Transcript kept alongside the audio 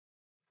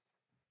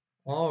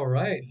All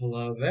right,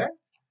 hello there.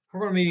 We're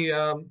going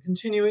to be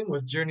continuing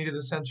with Journey to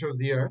the Center of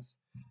the Earth.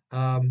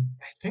 I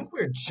think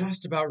we're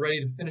just about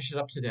ready to finish it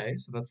up today,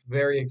 so that's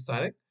very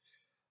exciting.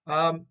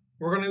 We're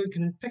going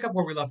to pick up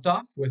where we left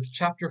off with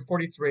Chapter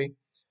 43,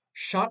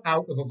 Shot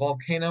Out of a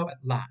Volcano at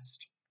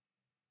Last.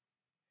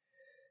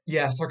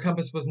 Yes, our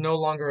compass was no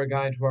longer a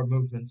guide to our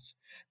movements.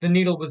 The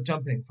needle was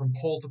jumping from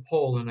pole to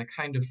pole in a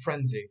kind of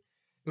frenzy.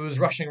 It was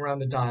rushing around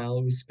the dial,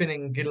 it was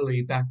spinning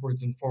giddily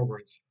backwards and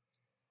forwards.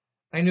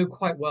 I knew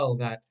quite well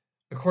that,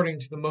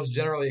 according to the most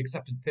generally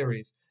accepted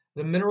theories,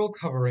 the mineral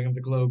covering of the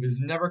globe is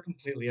never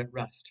completely at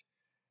rest.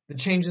 The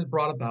changes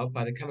brought about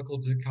by the chemical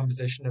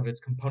decomposition of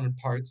its component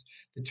parts,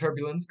 the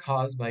turbulence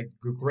caused by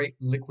great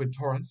liquid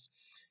torrents,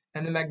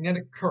 and the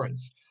magnetic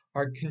currents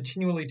are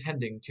continually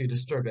tending to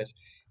disturb it,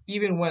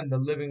 even when the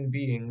living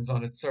beings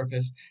on its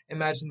surface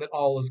imagine that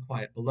all is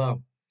quiet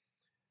below.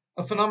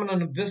 A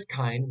phenomenon of this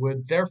kind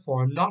would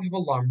therefore not have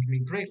alarmed me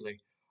greatly,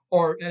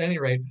 or, at any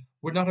rate,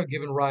 would not have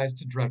given rise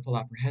to dreadful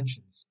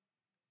apprehensions.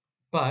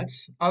 But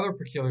other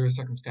peculiar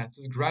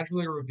circumstances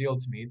gradually revealed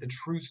to me the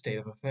true state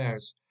of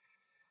affairs.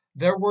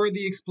 There were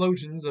the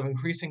explosions of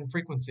increasing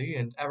frequency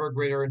and ever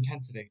greater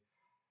intensity.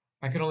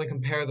 I could only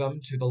compare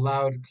them to the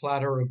loud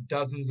clatter of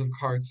dozens of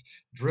carts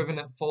driven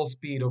at full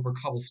speed over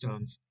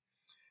cobblestones.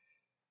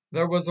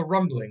 There was a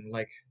rumbling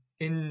like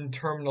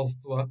interminable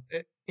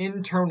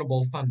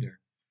thunder.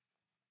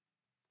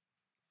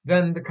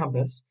 Then the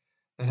compass,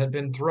 that had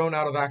been thrown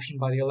out of action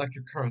by the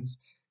electric currents,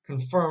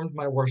 confirmed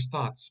my worst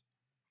thoughts.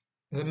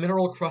 The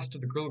mineral crust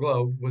of the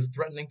globe was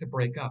threatening to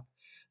break up.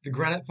 The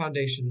granite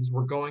foundations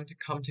were going to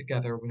come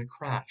together with a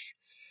crash.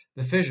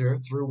 The fissure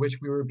through which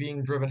we were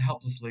being driven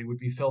helplessly would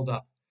be filled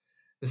up.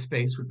 The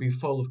space would be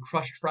full of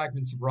crushed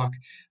fragments of rock,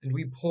 and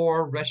we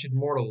poor, wretched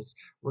mortals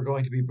were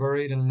going to be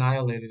buried and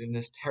annihilated in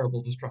this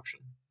terrible destruction.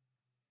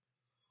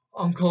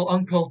 Uncle,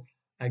 uncle,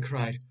 I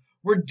cried,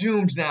 we're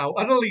doomed now,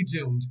 utterly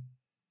doomed.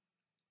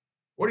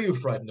 What are you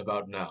frightened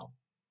about now?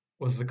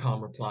 Was the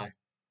calm reply.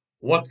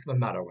 What's the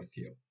matter with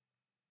you?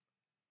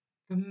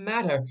 The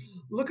matter?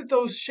 Look at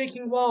those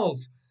shaking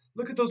walls.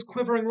 Look at those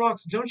quivering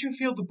rocks. Don't you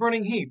feel the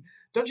burning heat?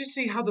 Don't you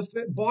see how the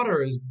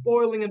water is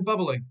boiling and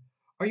bubbling?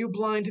 Are you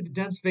blind to the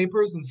dense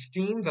vapors and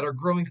steam that are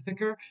growing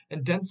thicker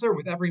and denser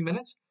with every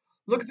minute?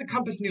 Look at the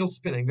compass needle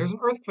spinning. There's an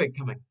earthquake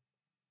coming.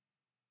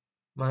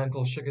 My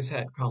uncle shook his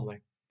head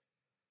calmly.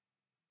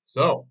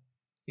 So,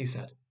 he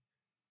said,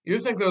 you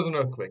think there's an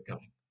earthquake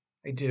coming?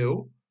 I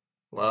do.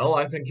 Well,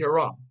 I think you're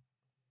wrong.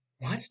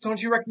 What?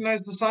 Don't you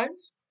recognize the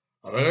signs?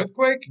 Of an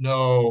earthquake?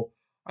 No.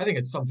 I think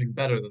it's something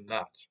better than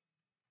that.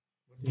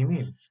 What do you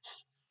mean?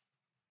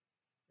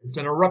 It's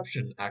an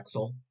eruption,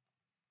 Axel.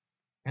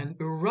 An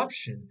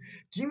eruption?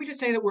 Do you mean to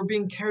say that we're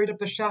being carried up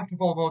the shaft of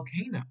a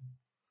volcano?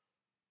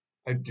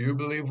 I do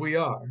believe we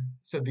are,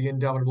 Said the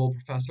indomitable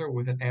professor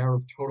with an air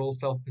of total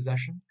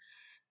self-possession.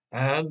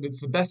 and it's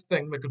the best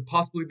thing that could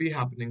possibly be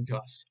happening to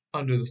us,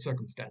 under the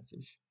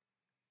circumstances.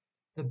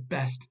 The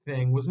best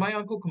thing. Was my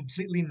uncle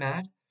completely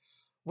mad?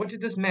 What did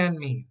this man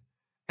mean?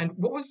 And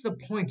what was the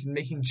point in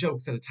making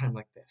jokes at a time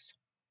like this?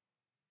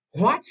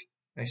 What?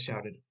 I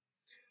shouted.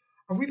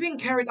 Are we being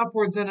carried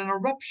upwards in an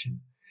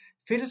eruption?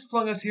 Fate has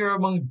flung us here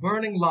among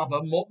burning lava,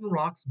 molten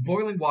rocks,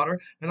 boiling water,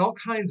 and all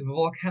kinds of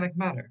volcanic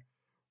matter.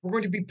 We're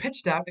going to be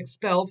pitched out,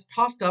 expelled,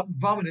 tossed up,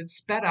 vomited,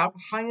 sped out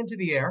high into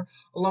the air,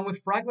 along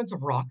with fragments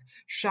of rock,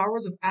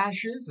 showers of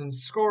ashes and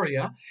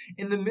scoria,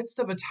 in the midst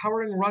of a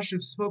towering rush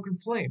of smoke and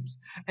flames.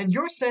 And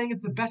you're saying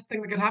it's the best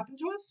thing that could happen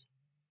to us?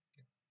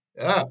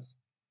 Yes,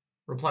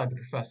 Replied the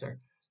professor,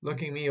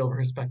 looking me over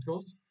his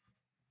spectacles.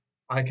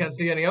 I can't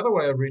see any other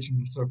way of reaching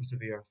the surface of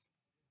the earth.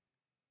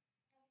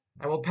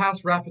 I will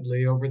pass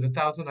rapidly over the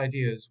thousand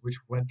ideas which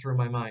went through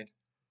my mind.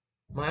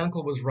 My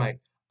uncle was right,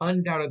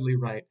 undoubtedly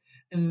right,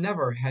 and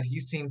never had he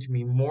seemed to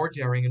me more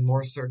daring and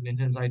more certain in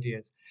his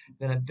ideas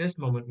than at this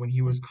moment when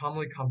he was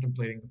calmly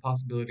contemplating the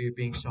possibility of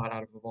being shot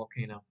out of a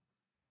volcano.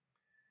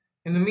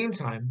 In the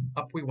meantime,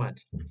 up we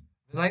went.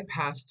 The night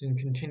passed in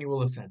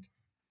continual ascent.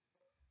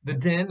 The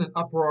din and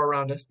uproar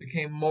around us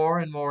became more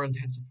and more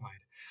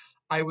intensified.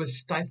 I was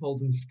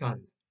stifled and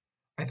stunned.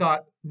 I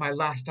thought my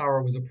last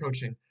hour was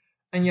approaching,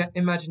 and yet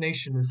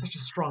imagination is such a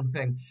strong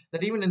thing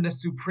that even in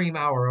this supreme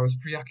hour I was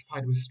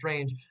preoccupied with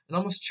strange and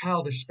almost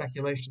childish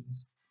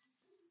speculations.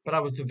 But I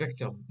was the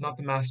victim, not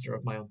the master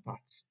of my own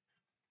thoughts.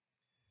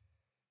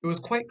 It was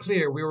quite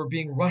clear we were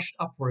being rushed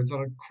upwards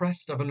on a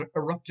crest of an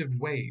eruptive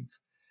wave.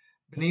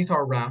 Beneath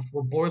our raft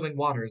were boiling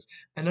waters,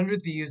 and under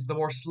these the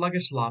more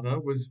sluggish lava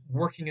was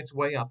working its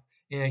way up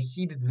in a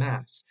heated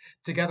mass,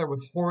 together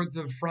with hordes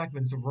of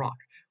fragments of rock,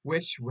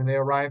 which, when they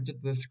arrived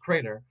at this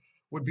crater,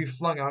 would be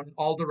flung out in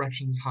all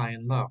directions high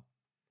and low.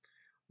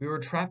 We were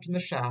trapped in the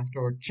shaft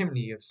or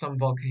chimney of some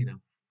volcano.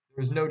 There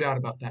was no doubt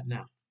about that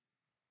now.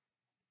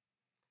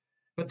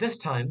 But this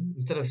time,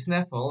 instead of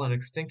Sneffel, an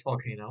extinct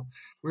volcano,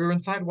 we were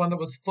inside one that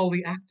was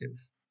fully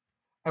active.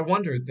 I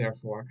wondered,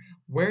 therefore,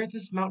 where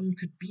this mountain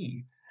could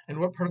be, and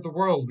what part of the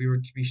world we were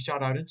to be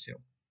shot out into.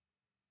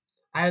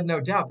 I had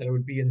no doubt that it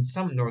would be in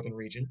some northern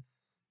region.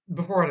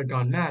 Before it had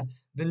gone mad,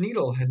 the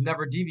needle had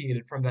never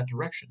deviated from that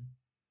direction.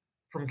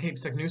 From Cape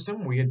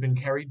Saknussemm we had been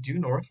carried due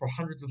north for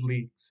hundreds of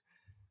leagues.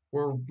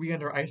 Were we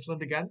under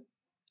Iceland again?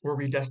 Were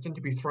we destined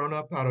to be thrown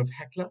up out of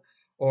Hecla,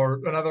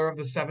 or another of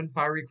the 7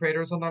 fiery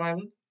craters on that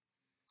island?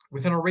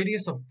 Within a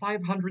radius of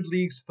 500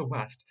 leagues to the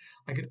west,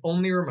 I could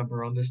only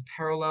remember on this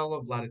parallel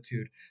of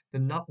latitude the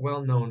not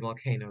well known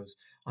volcanoes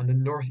on the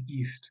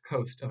northeast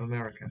coast of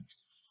America.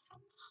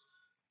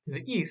 To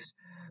the east,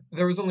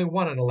 there was only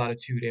one at a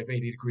latitude of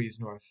 80 degrees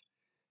north,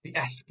 the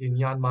Esk in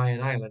Jan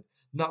Mayen Island,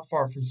 not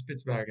far from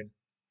Spitzbergen.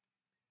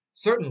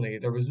 Certainly,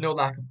 there was no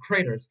lack of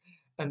craters,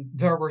 and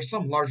there were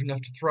some large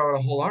enough to throw out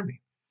a whole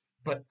army.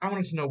 But I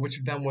wanted to know which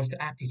of them was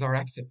to act as our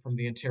exit from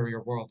the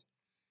interior world.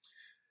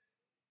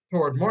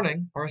 Toward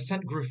morning, our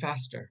ascent grew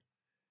faster.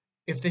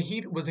 If the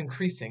heat was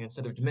increasing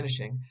instead of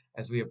diminishing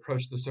as we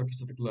approached the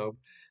surface of the globe,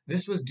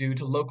 this was due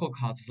to local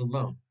causes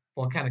alone,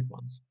 volcanic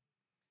ones.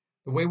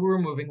 The way we were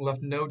moving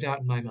left no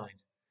doubt in my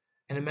mind.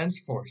 An immense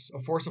force, a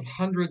force of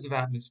hundreds of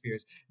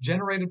atmospheres,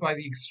 generated by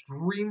the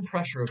extreme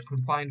pressure of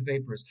confined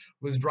vapors,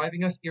 was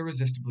driving us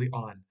irresistibly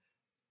on.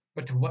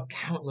 But to what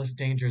countless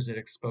dangers it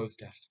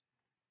exposed us!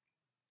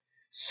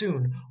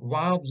 Soon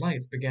wild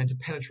lights began to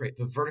penetrate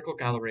the vertical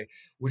gallery,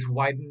 which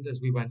widened as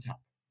we went up.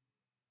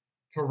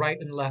 To right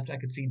and left I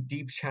could see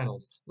deep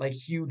channels, like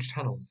huge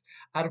tunnels,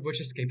 out of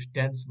which escaped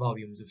dense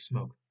volumes of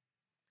smoke.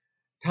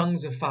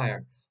 Tongues of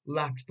fire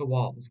lapped the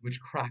walls, which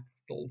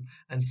crackled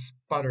and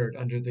sputtered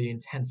under the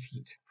intense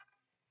heat.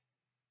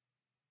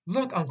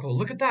 "Look, uncle,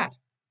 look at that!"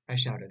 I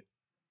shouted.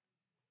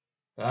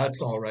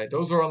 That's all right.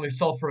 Those are only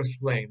sulphurous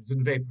flames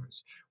and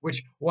vapors,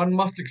 which one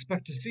must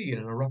expect to see in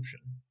an eruption.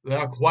 They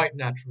are quite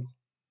natural.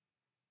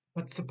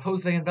 "But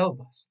suppose they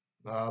envelop us?"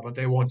 But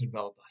they won't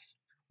envelop us.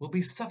 "We'll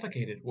be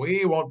suffocated."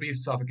 We won't be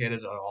suffocated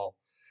at all.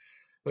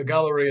 The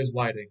gallery is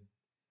widening,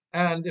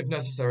 and, if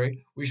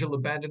necessary, we shall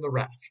abandon the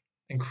raft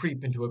and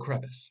creep into a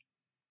crevice.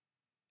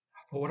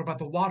 "But what about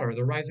the water,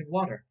 the rising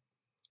water?"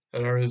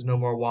 There is no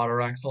more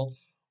water, Axel,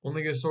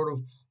 only a sort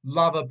of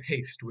lava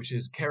paste which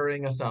is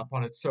carrying us up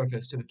on its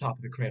surface to the top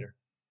of the crater."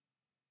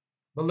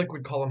 The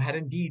liquid column had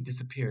indeed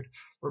disappeared,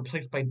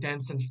 replaced by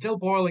dense and still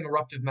boiling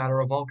eruptive matter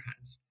of all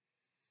kinds.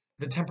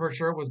 The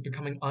temperature was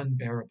becoming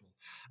unbearable.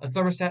 A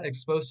thermostat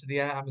exposed to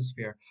the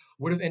atmosphere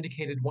would have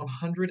indicated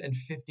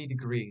 150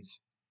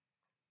 degrees.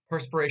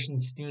 Perspiration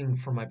steamed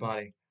from my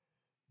body.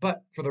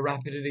 But for the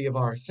rapidity of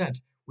our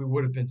ascent, we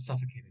would have been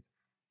suffocated.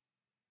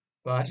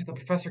 But the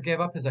professor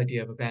gave up his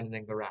idea of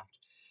abandoning the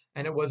raft,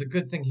 and it was a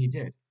good thing he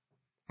did.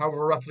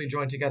 However roughly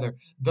joined together,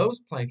 those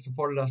planks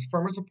afforded us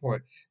firmer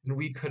support than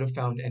we could have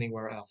found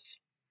anywhere else.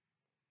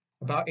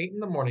 About 8 in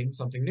the morning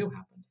something new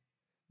happened.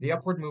 The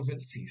upward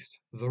movement ceased.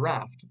 The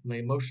raft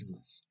lay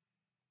motionless.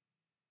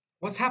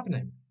 "What's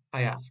happening?"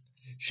 I asked,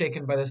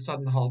 shaken by this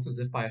sudden halt as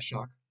if by a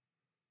shock.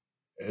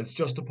 "It's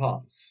just a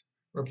pause,"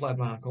 replied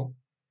my uncle.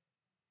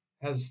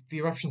 "Has the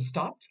eruption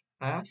stopped?"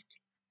 I asked.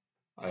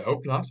 "I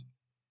hope not."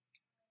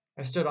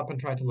 I stood up and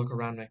tried to look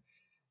around me.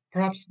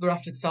 Perhaps the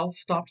raft itself,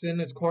 stopped in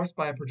its course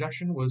by a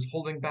projection, was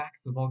holding back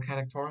the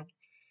volcanic torrent.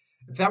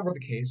 If that were the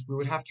case, we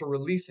would have to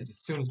release it as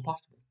soon as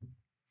possible.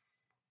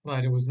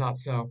 But it was not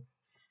so.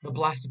 The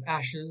blast of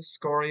ashes,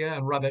 scoria,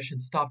 and rubbish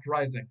had stopped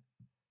rising.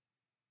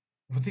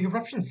 "Would the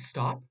eruption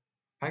stop?"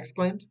 I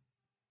exclaimed.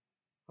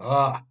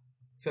 "Ah,"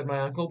 said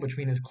my uncle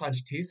between his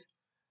clenched teeth.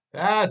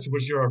 "that's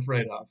what you're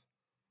afraid of.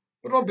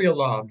 But don't be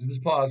alarmed, this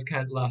pause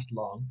can't last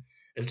long.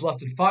 It's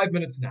lasted 5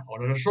 minutes now,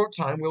 and in a short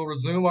time we'll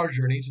resume our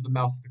journey to the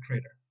mouth of the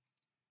crater."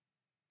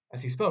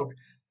 As he spoke,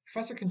 the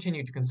professor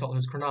continued to consult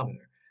his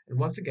chronometer, and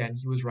once again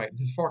he was right in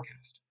his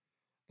forecast.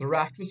 The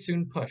raft was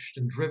soon pushed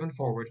and driven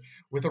forward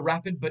with a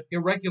rapid but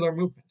irregular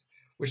movement,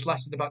 which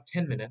lasted about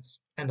 10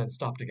 minutes, and then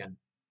stopped again.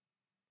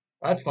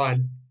 "That's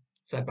fine,"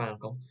 said my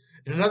uncle.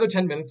 "In another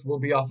 10 minutes we'll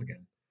be off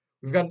again.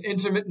 We've got an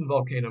intermittent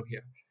volcano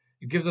here.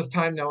 It gives us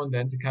time now and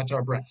then to catch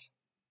our breath."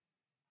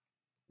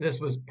 This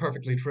was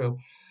perfectly true.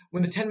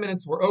 When the 10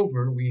 minutes were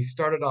over, we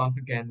started off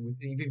again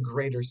with even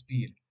greater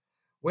speed.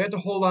 We had to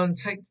hold on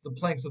tight to the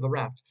planks of the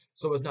raft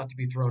so as not to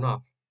be thrown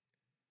off.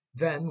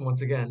 Then,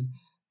 once again,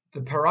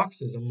 the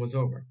paroxysm was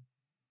over.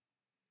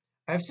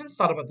 I have since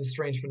thought about this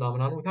strange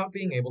phenomenon without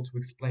being able to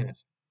explain it.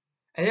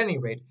 At any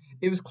rate,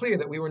 it was clear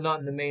that we were not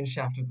in the main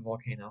shaft of the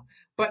volcano,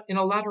 but in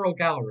a lateral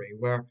gallery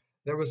where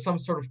there was some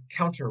sort of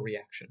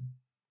counter-reaction.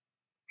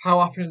 How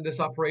often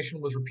this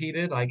operation was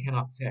repeated, I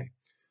cannot say.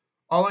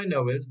 All I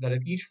know is that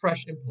at each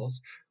fresh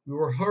impulse we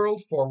were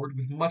hurled forward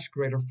with much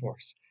greater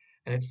force,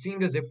 and it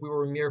seemed as if we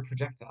were mere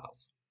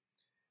projectiles.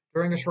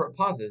 During the short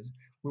pauses,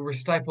 we were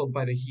stifled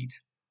by the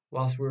heat.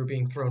 Whilst we were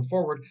being thrown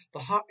forward, the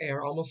hot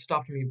air almost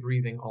stopped me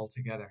breathing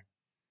altogether.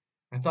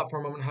 I thought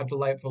for a moment how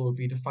delightful it would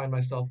be to find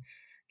myself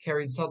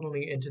carried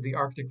suddenly into the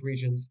Arctic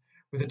regions,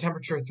 with a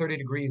temperature 30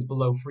 degrees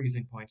below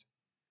freezing point.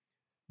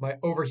 My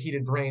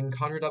overheated brain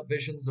conjured up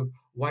visions of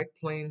white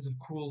plains of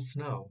cool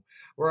snow,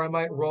 where I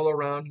might roll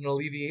around and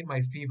alleviate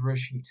my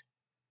feverish heat.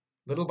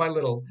 Little by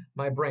little,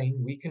 my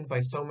brain, weakened by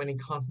so many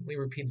constantly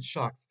repeated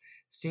shocks,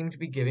 seemed to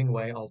be giving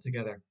way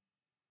altogether.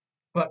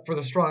 But for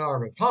the strong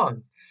arm of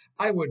Hans,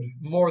 I would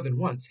more than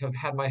once have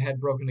had my head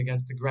broken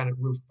against the granite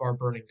roof of our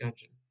burning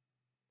dungeon.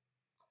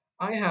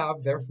 I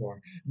have,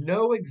 therefore,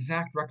 no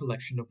exact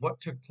recollection of what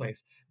took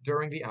place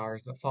during the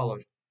hours that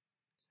followed.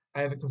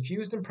 I have a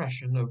confused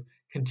impression of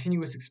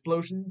continuous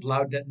explosions,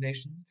 loud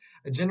detonations,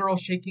 a general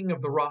shaking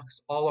of the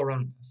rocks all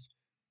around us,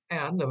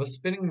 and of a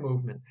spinning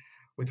movement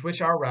with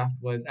which our raft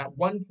was at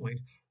one point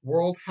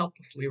whirled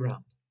helplessly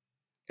round.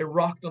 It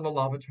rocked on the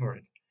lava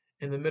torrent,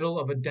 in the middle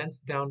of a dense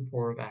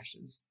downpour of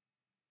ashes.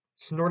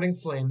 Snorting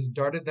flames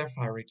darted their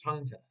fiery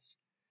tongues at us.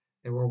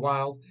 They were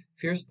wild,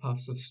 fierce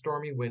puffs of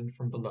stormy wind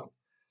from below,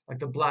 like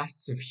the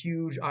blasts of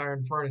huge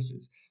iron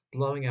furnaces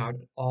blowing out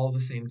at all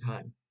the same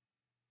time.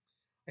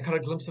 I caught a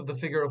glimpse of the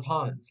figure of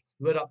Hans,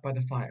 lit up by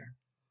the fire.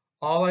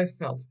 All I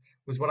felt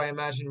was what I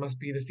imagined must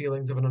be the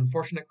feelings of an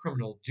unfortunate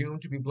criminal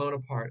doomed to be blown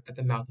apart at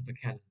the mouth of a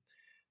cannon,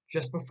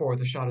 just before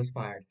the shot is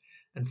fired,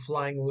 and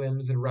flying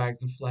limbs and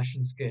rags of flesh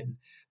and skin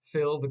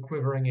fill the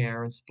quivering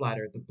air and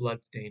splatter the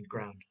blood-stained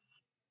ground.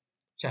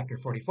 Chapter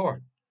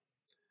 44.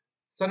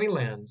 Sunny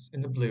Lands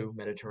in the Blue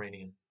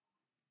Mediterranean.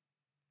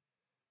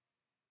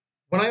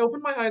 When I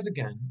opened my eyes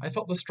again, I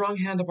felt the strong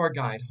hand of our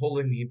guide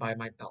holding me by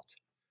my belt.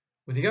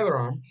 With the other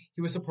arm,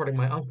 he was supporting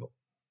my uncle.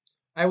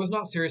 I was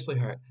not seriously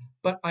hurt,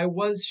 but I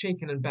was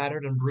shaken and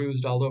battered and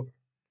bruised all over.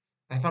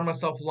 I found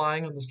myself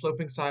lying on the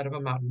sloping side of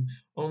a mountain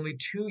only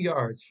 2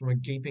 yards from a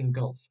gaping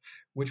gulf,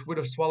 which would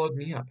have swallowed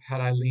me up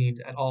had I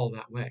leaned at all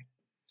that way.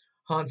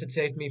 Hans had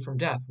saved me from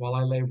death while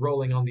I lay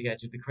rolling on the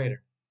edge of the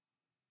crater.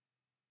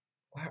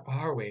 "Where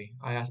are we?"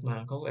 I asked my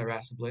uncle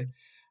irascibly,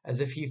 as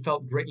if he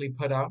felt greatly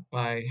put out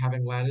by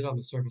having landed on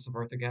the surface of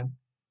earth again.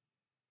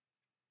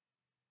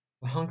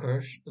 The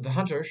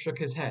hunter shook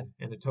his head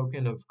in a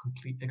token of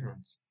complete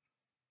ignorance.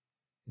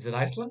 "Is it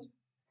Iceland?"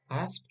 I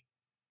asked.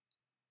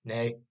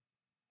 "Nay,"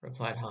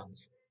 replied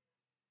Hans.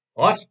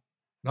 What?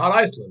 Not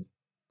Iceland?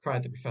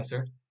 Cried the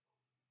professor.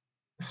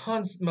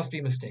 "Hans must be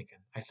mistaken,"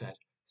 I said,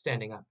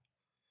 standing up.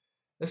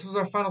 This was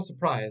our final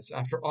surprise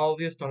after all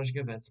the astonishing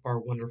events of our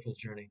wonderful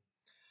journey.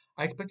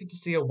 I expected to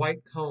see a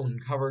white cone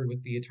covered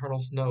with the eternal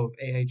snow of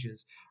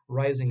ages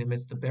rising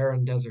amidst the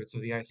barren deserts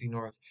of the icy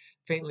north,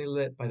 faintly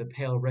lit by the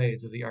pale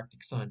rays of the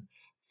Arctic sun,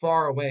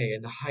 far away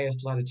in the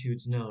highest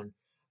latitudes known.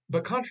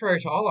 But contrary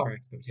to all our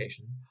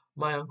expectations,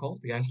 my uncle,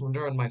 the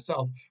Icelander, and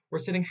myself were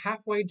sitting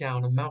halfway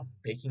down a mountain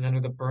baking under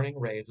the burning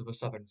rays of a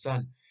southern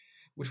sun,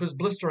 which was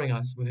blistering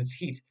us with its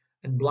heat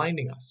and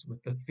blinding us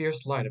with the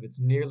fierce light of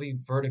its nearly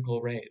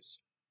vertical rays.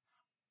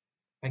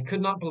 I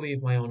could not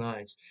believe my own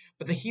eyes,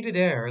 but the heated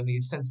air and the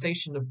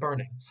sensation of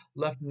burning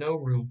left no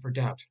room for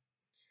doubt.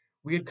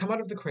 We had come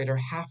out of the crater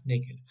half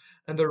naked,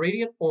 and the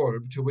radiant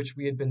orb to which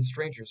we had been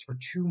strangers for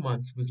 2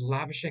 months was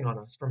lavishing on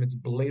us from its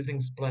blazing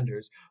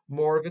splendors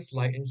more of its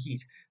light and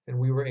heat than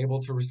we were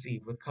able to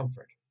receive with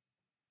comfort.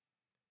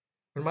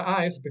 When my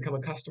eyes had become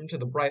accustomed to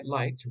the bright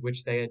light to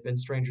which they had been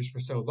strangers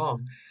for so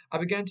long, I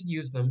began to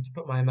use them to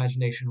put my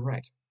imagination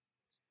right.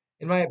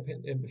 In my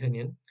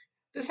opinion,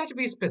 this had to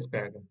be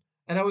Spitzbergen,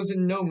 and I was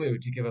in no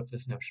mood to give up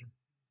this notion.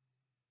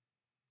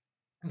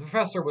 The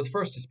professor was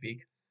first to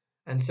speak,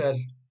 and said,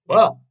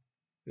 Well,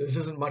 this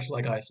isn't much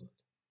like Iceland.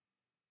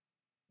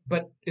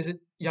 "But is it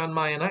Jan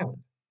Mayen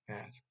Island?" I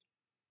asked.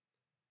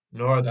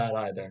 Nor that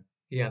either,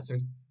 He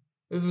answered.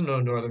 This is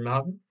no northern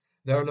mountain.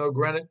 There are no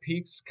granite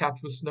peaks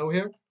capped with snow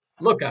here.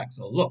 Look,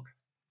 Axel, look.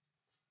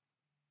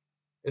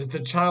 "Is the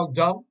child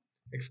dumb?"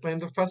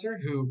 exclaimed the professor,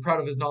 who, proud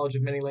of his knowledge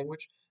of many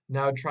languages,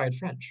 now tried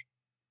French.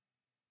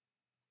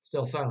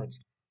 Still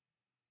silence.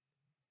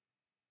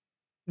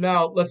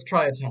 "Now let's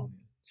try Italian,"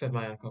 said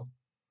my uncle.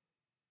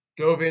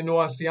 "Dove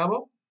noi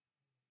siamo?"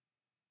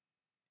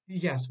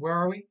 "Yes, where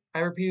are we?" I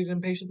repeated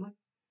impatiently.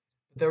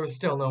 But there was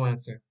still no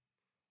answer.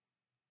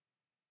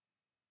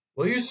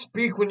 Will you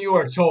speak when you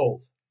are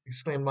told?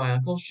 exclaimed my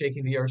uncle,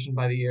 shaking the urchin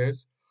by the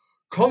ears.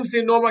 Come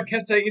si noma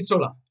questa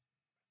isola?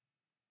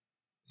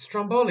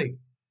 "Stromboli,"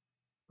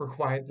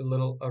 replied the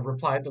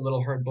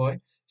little herd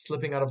boy,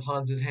 slipping out of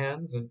Hans's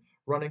hands and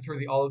running through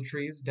the olive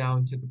trees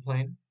down to the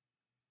plain.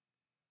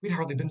 We'd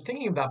hardly been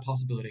thinking of that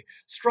possibility.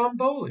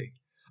 Stromboli!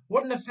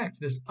 What an effect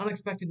this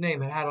unexpected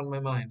name had on my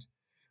mind.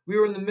 We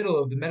were in the middle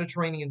of the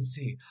Mediterranean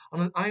Sea,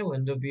 on an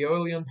island of the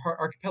Aeolian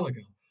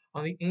archipelago,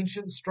 on the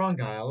ancient strong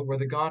isle where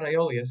the god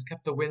Aeolus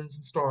kept the winds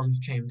and storms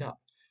chained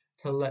up,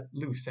 to let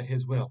loose at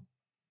his will.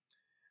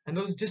 And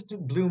those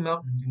distant blue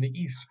mountains in the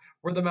east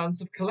were the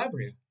mountains of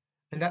Calabria,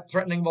 and that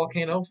threatening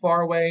volcano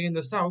far away in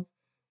the south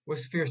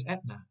was fierce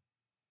Etna.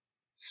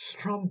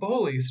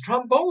 Stromboli!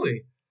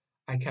 Stromboli!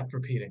 I kept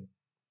repeating.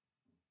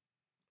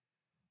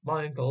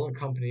 My uncle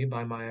accompanied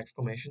my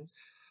exclamations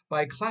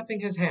by clapping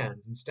his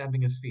hands and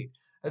stamping his feet,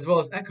 as well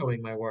as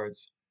echoing my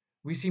words.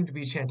 We seemed to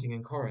be chanting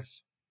in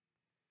chorus.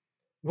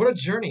 What a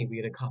journey we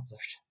had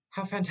accomplished!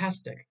 How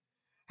fantastic!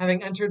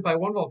 Having entered by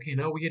one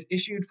volcano, we had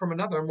issued from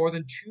another more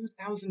than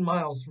 2,000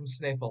 miles from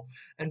Snæfell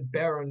and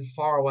barren,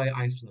 far-away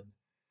Iceland.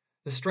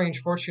 The strange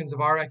fortunes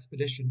of our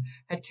expedition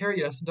had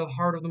carried us into the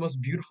heart of the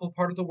most beautiful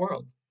part of the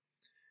world.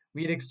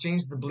 We had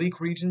exchanged the bleak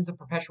regions of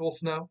perpetual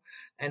snow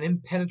and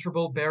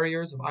impenetrable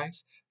barriers of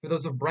ice for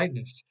those of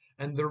brightness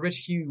and the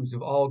rich hues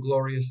of all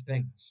glorious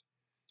things.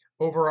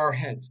 Over our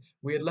heads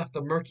we had left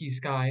the murky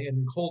sky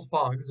and cold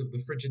fogs of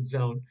the frigid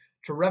zone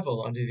to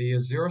revel under the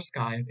azure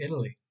sky of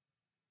Italy.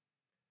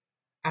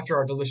 After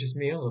our delicious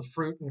meal of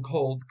fruit and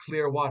cold,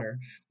 clear water,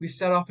 we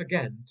set off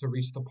again to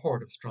reach the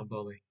port of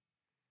Stromboli.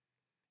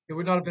 It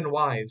would not have been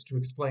wise to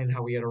explain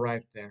how we had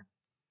arrived there.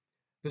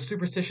 The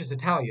superstitious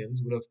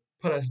Italians would have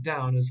put us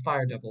down as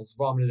fire devils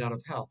vomited out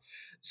of hell,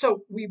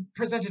 so we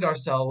presented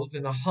ourselves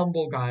in a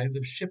humble guise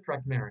of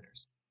shipwrecked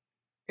mariners.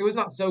 It was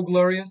not so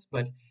glorious,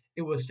 but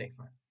it was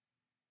safer.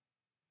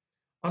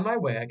 On my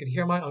way I could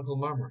hear my uncle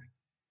murmuring,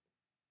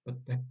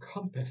 "But that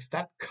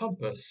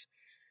compass,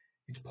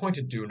 it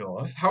pointed due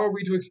north. How are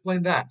we to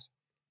explain that?"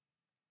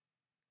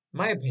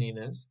 "My opinion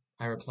is,"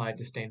 I replied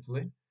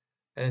disdainfully,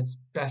 "that it's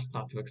best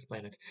not to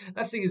explain it.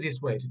 That's the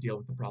easiest way to deal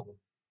with the problem."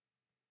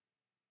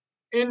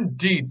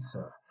 Indeed,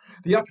 sir.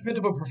 The occupant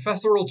of a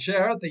professorial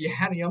chair at the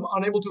Johanneum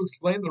unable to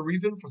explain the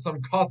reason for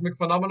some cosmic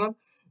phenomenon?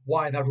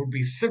 Why, that would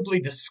be simply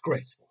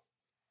disgraceful.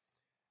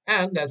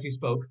 And as he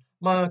spoke,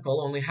 my uncle,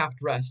 only half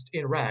dressed,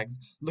 in rags,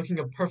 looking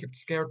a perfect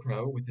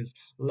scarecrow, with his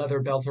leather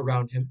belt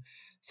around him,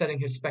 setting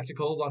his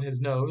spectacles on his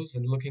nose,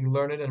 and looking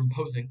learned and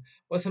imposing,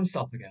 was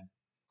himself again,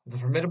 the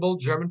formidable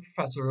German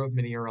professor of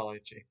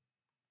mineralogy.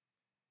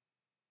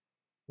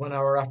 1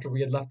 hour after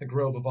we had left the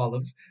grove of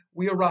olives,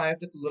 we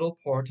arrived at the little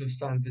port of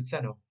San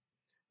Viceno,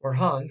 where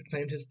Hans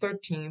claimed his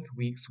 13th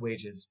week's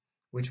wages,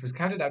 which was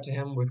counted out to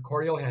him with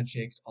cordial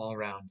handshakes all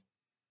around.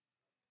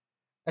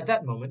 At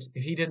that moment,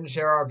 if he didn't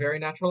share our very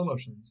natural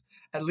emotions,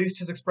 at least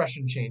his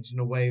expression changed in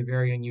a way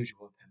very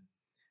unusual with him,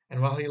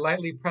 and while he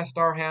lightly pressed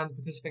our hands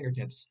with his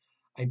fingertips,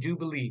 I do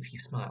believe he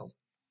smiled.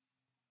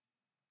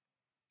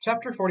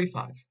 Chapter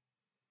 45.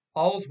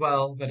 All's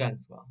well that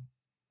ends well.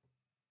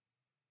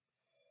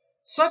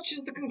 Such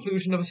is the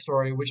conclusion of a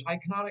story which I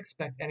cannot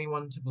expect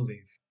anyone to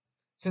believe,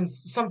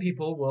 since some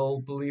people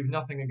will believe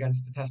nothing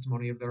against the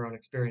testimony of their own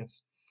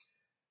experience.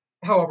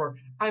 However,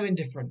 I'm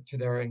indifferent to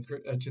their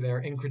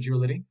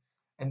incredulity,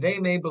 and they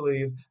may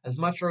believe as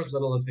much or as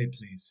little as they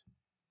please.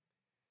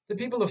 The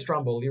people of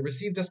Stromboli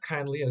received us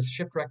kindly as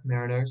shipwrecked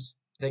mariners.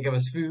 They gave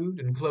us food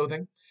and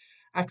clothing.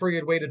 After we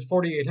had waited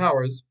 48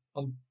 hours,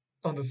 on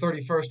the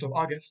 31st of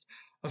August,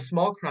 a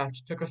small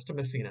craft took us to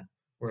Messina,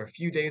 where a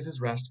few days'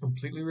 rest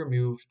completely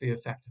removed the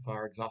effect of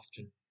our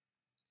exhaustion.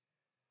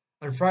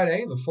 On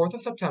Friday, the 4th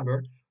of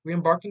September, we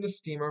embarked on the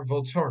steamer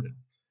Volturno,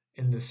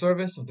 in the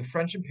service of the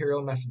French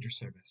Imperial Messenger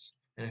Service,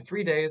 and in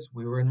 3 days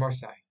we were in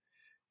Marseille,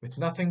 with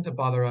nothing to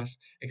bother us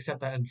except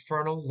that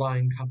infernal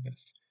line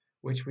compass,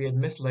 which we had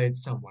mislaid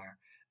somewhere,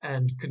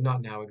 and could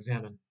not now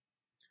examine.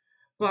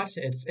 But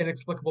its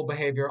inexplicable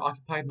behavior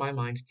occupied my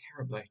mind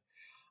terribly.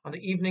 On the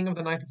evening of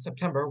the 9th of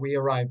September we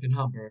arrived in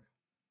Hamburg.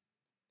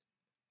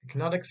 I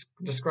cannot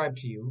describe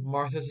to you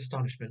Martha's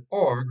astonishment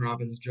or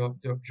Graben's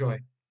joy.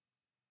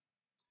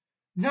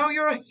 "Now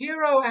you're a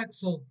hero,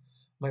 Axel,"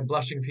 my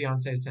blushing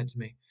fiancée said to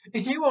me.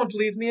 "You won't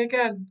leave me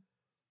again."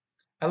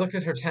 I looked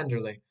at her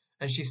tenderly,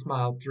 and she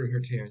smiled through her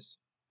tears.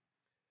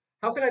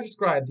 How can I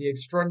describe the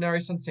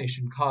extraordinary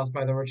sensation caused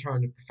by the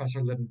return of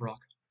Professor Liedenbrock?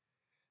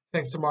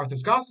 Thanks to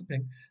Martha's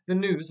gossiping, the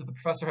news that the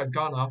professor had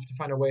gone off to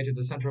find a way to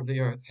the center of the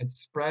earth had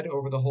spread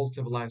over the whole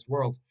civilized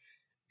world.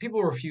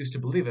 People refused to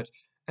believe it,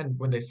 and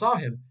when they saw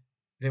him,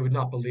 they would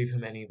not believe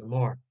him any the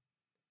more.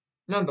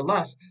 None the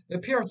less, the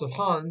appearance of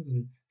Hans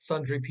and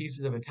sundry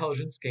pieces of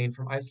intelligence gained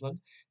from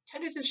Iceland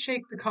tended to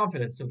shake the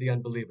confidence of the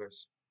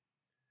unbelievers.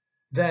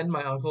 Then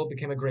my uncle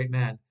became a great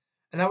man,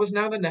 and I was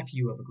now the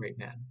nephew of a great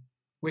man,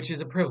 which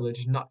is a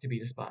privilege not to be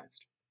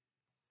despised.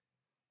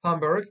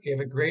 Hamburg gave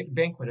a great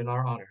banquet in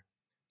our honor.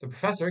 The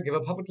professor gave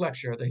a public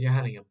lecture at the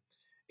Johanneum,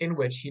 in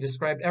which he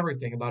described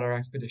everything about our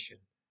expedition,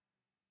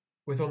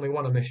 with only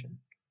one omission,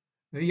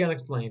 the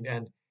unexplained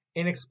and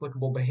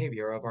inexplicable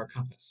behavior of our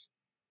compass.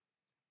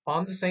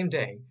 On the same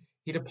day,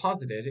 he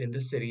deposited in the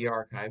city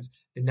archives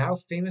the now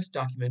famous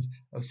document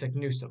of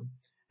Seknussemm,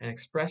 and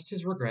expressed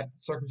his regret that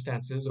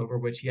circumstances over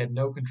which he had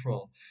no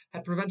control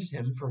had prevented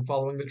him from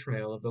following the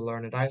trail of the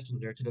learned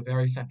Icelander to the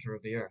very center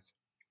of the earth.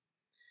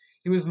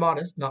 He was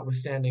modest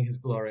notwithstanding his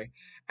glory,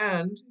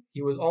 and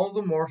he was all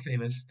the more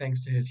famous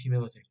thanks to his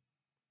humility.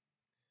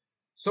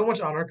 So much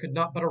honor could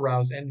not but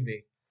arouse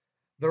envy.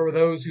 There were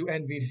those who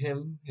envied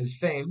him his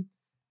fame,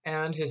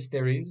 and his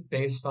theories,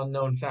 based on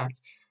known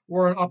fact,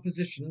 were in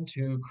opposition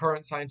to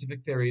current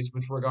scientific theories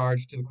with regard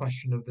to the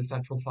question of the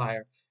central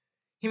fire.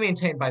 He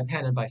maintained by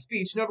pen and by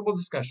speech notable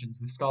discussions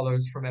with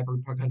scholars from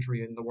every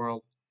country in the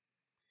world.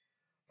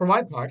 For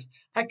my part,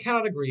 I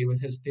cannot agree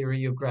with his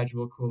theory of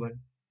gradual cooling.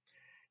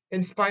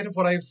 In spite of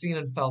what I have seen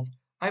and felt,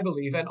 I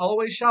believe, and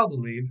always shall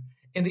believe,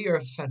 in the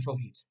earth's central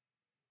heat.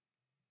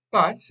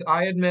 But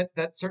I admit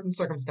that certain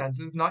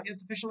circumstances, not yet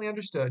sufficiently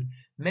understood,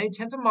 may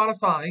tend to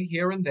modify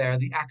here and there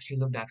the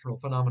action of natural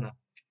phenomena.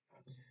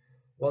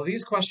 While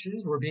these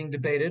questions were being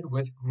debated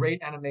with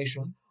great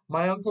animation,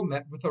 my uncle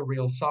met with a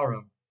real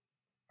sorrow.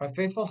 Our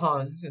faithful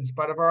Hans, in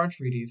spite of our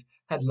entreaties,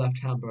 had left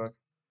Hamburg.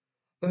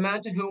 The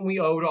man to whom we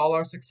owed all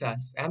our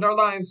success, and our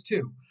lives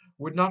too,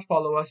 would not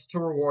follow us to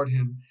reward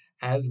him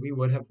as we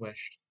would have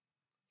wished.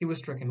 He was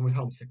stricken with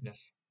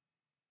homesickness.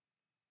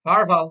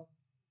 Farval,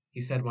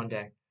 he said one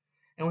day,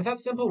 and with that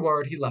simple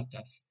word he left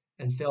us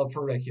and sailed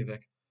for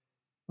Reykjavik,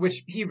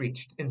 which he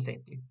reached in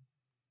safety.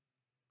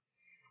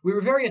 We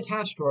were very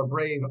attached to our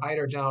brave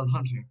eider-down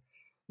hunter.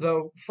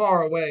 Though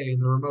far away in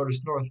the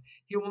remotest north,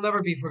 he will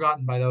never be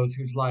forgotten by those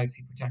whose lives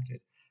he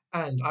protected,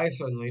 and I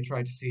certainly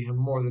tried to see him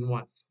more than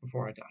once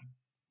before I died.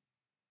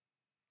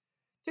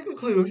 To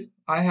conclude,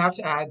 I have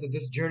to add that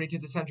this journey to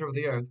the center of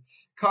the earth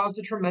caused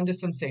a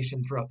tremendous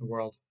sensation throughout the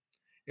world.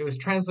 It was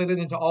translated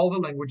into all the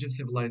language of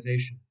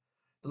civilization.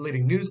 The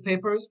leading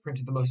newspapers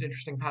printed the most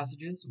interesting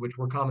passages, which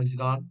were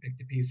commented on, picked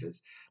to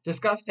pieces,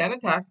 discussed and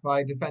attacked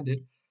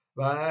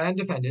and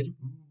defended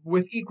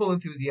with equal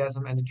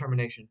enthusiasm and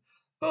determination,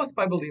 both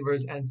by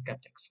believers and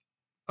skeptics.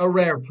 A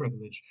rare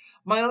privilege.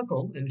 My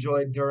uncle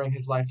enjoyed during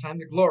his lifetime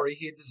the glory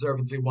he had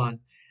deservedly won,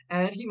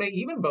 and he may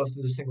even boast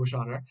the distinguished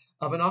honor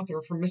of an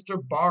offer from Mr.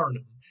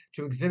 Barnum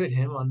to exhibit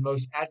him on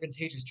most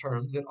advantageous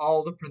terms in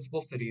all the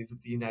principal cities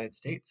of the United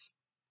States.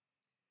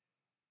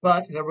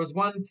 But there was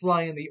one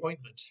fly in the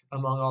ointment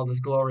among all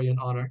this glory and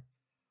honor.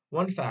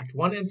 One fact,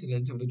 one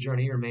incident of the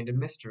journey remained a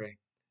mystery.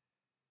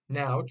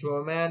 Now, to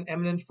a man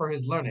eminent for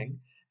his learning,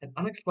 an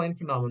unexplained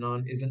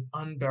phenomenon is an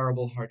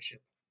unbearable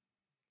hardship.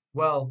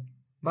 Well,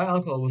 my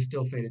uncle was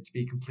still fated to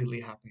be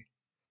completely happy.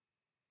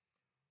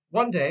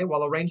 One day,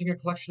 while arranging a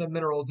collection of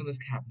minerals in his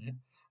cabinet,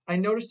 I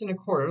noticed in a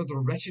corner the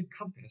wretched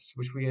compass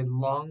which we had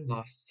long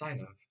lost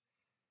sight of.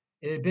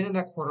 It had been in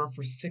that corner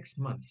for 6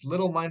 months,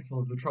 little mindful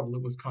of the trouble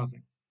it was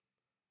causing.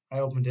 I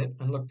opened it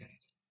and looked at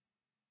it.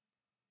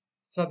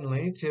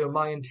 Suddenly, to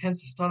my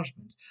intense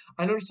astonishment,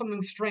 I noticed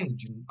something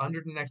strange and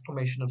uttered an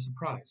exclamation of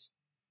surprise.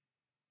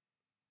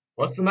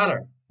 "What's the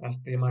matter?"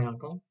 asked my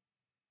uncle.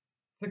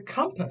 "The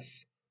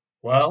compass!"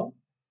 "Well?"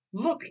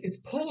 "Look, its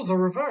poles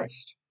are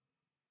reversed."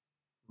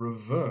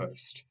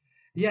 "Reversed?"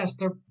 "Yes,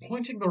 they're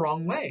pointing the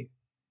wrong way."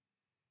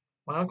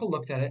 My uncle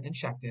looked at it and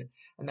checked it,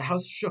 and the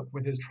house shook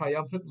with his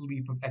triumphant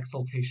leap of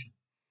exultation.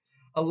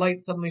 A light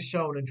suddenly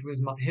shone into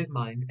his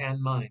mind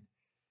and mine.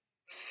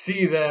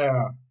 "See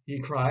there!" he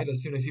cried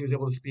as soon as he was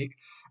able to speak.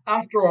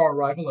 "After our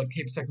arrival at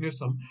Cape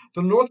Saknussemm,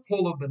 the north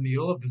pole of the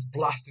needle of this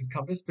blasted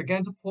compass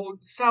began to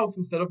point south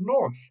instead of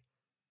north.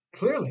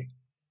 Clearly.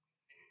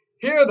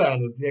 Here,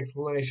 then, is the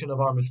explanation of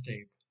our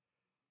mistake.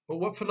 But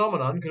what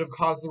phenomenon could have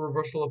caused the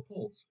reversal of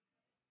poles?"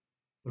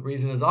 "The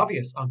reason is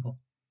obvious, uncle."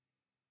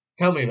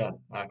 "Tell me,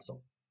 then,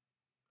 Axel."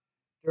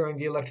 "During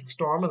the electric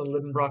storm on the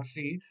Lidenbrock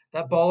Sea,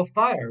 that ball of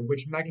fire,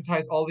 which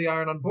magnetized all the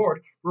iron on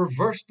board,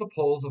 reversed the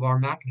poles of our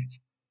magnet."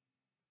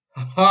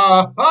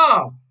 "Ha,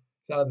 ha!"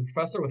 shouted the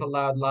professor with a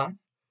loud laugh.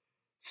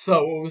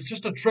 "So it was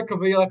just a trick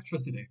of the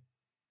electricity."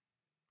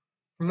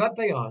 From that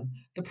day on,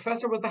 the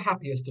professor was the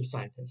happiest of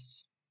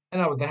scientists, and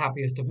I was the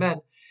happiest of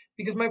men,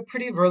 because my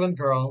pretty Verlin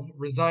girl,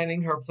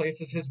 resigning her place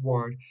as his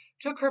ward,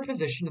 took her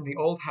position in the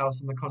old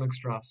house in the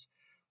Königstrasse,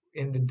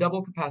 in the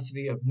double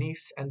capacity of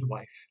niece and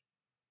wife.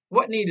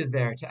 What need is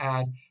there to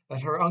add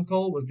that her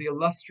uncle was the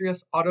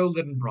illustrious Otto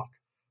Lidenbrock,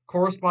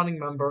 corresponding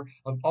member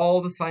of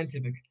all the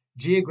scientific,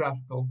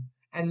 geographical,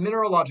 and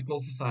mineralogical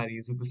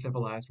societies of the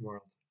civilized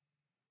world?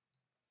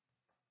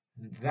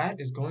 And that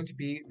is going to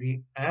be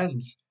the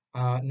end.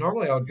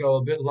 Normally I would go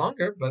a bit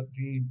longer, but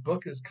the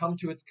book has come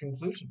to its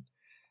conclusion.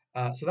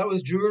 So that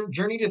was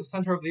Journey to the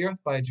Center of the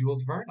Earth by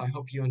Jules Verne. I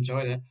hope you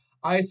enjoyed it.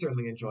 I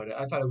certainly enjoyed it.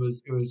 I thought it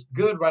was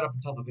good right up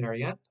until the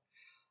very end.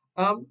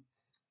 Um,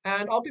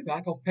 and I'll be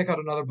back. I'll pick out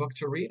another book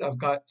to read. I've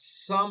got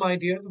some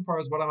ideas as far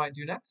as what I might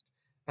do next,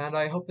 and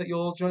I hope that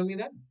you'll join me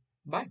then.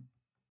 Bye.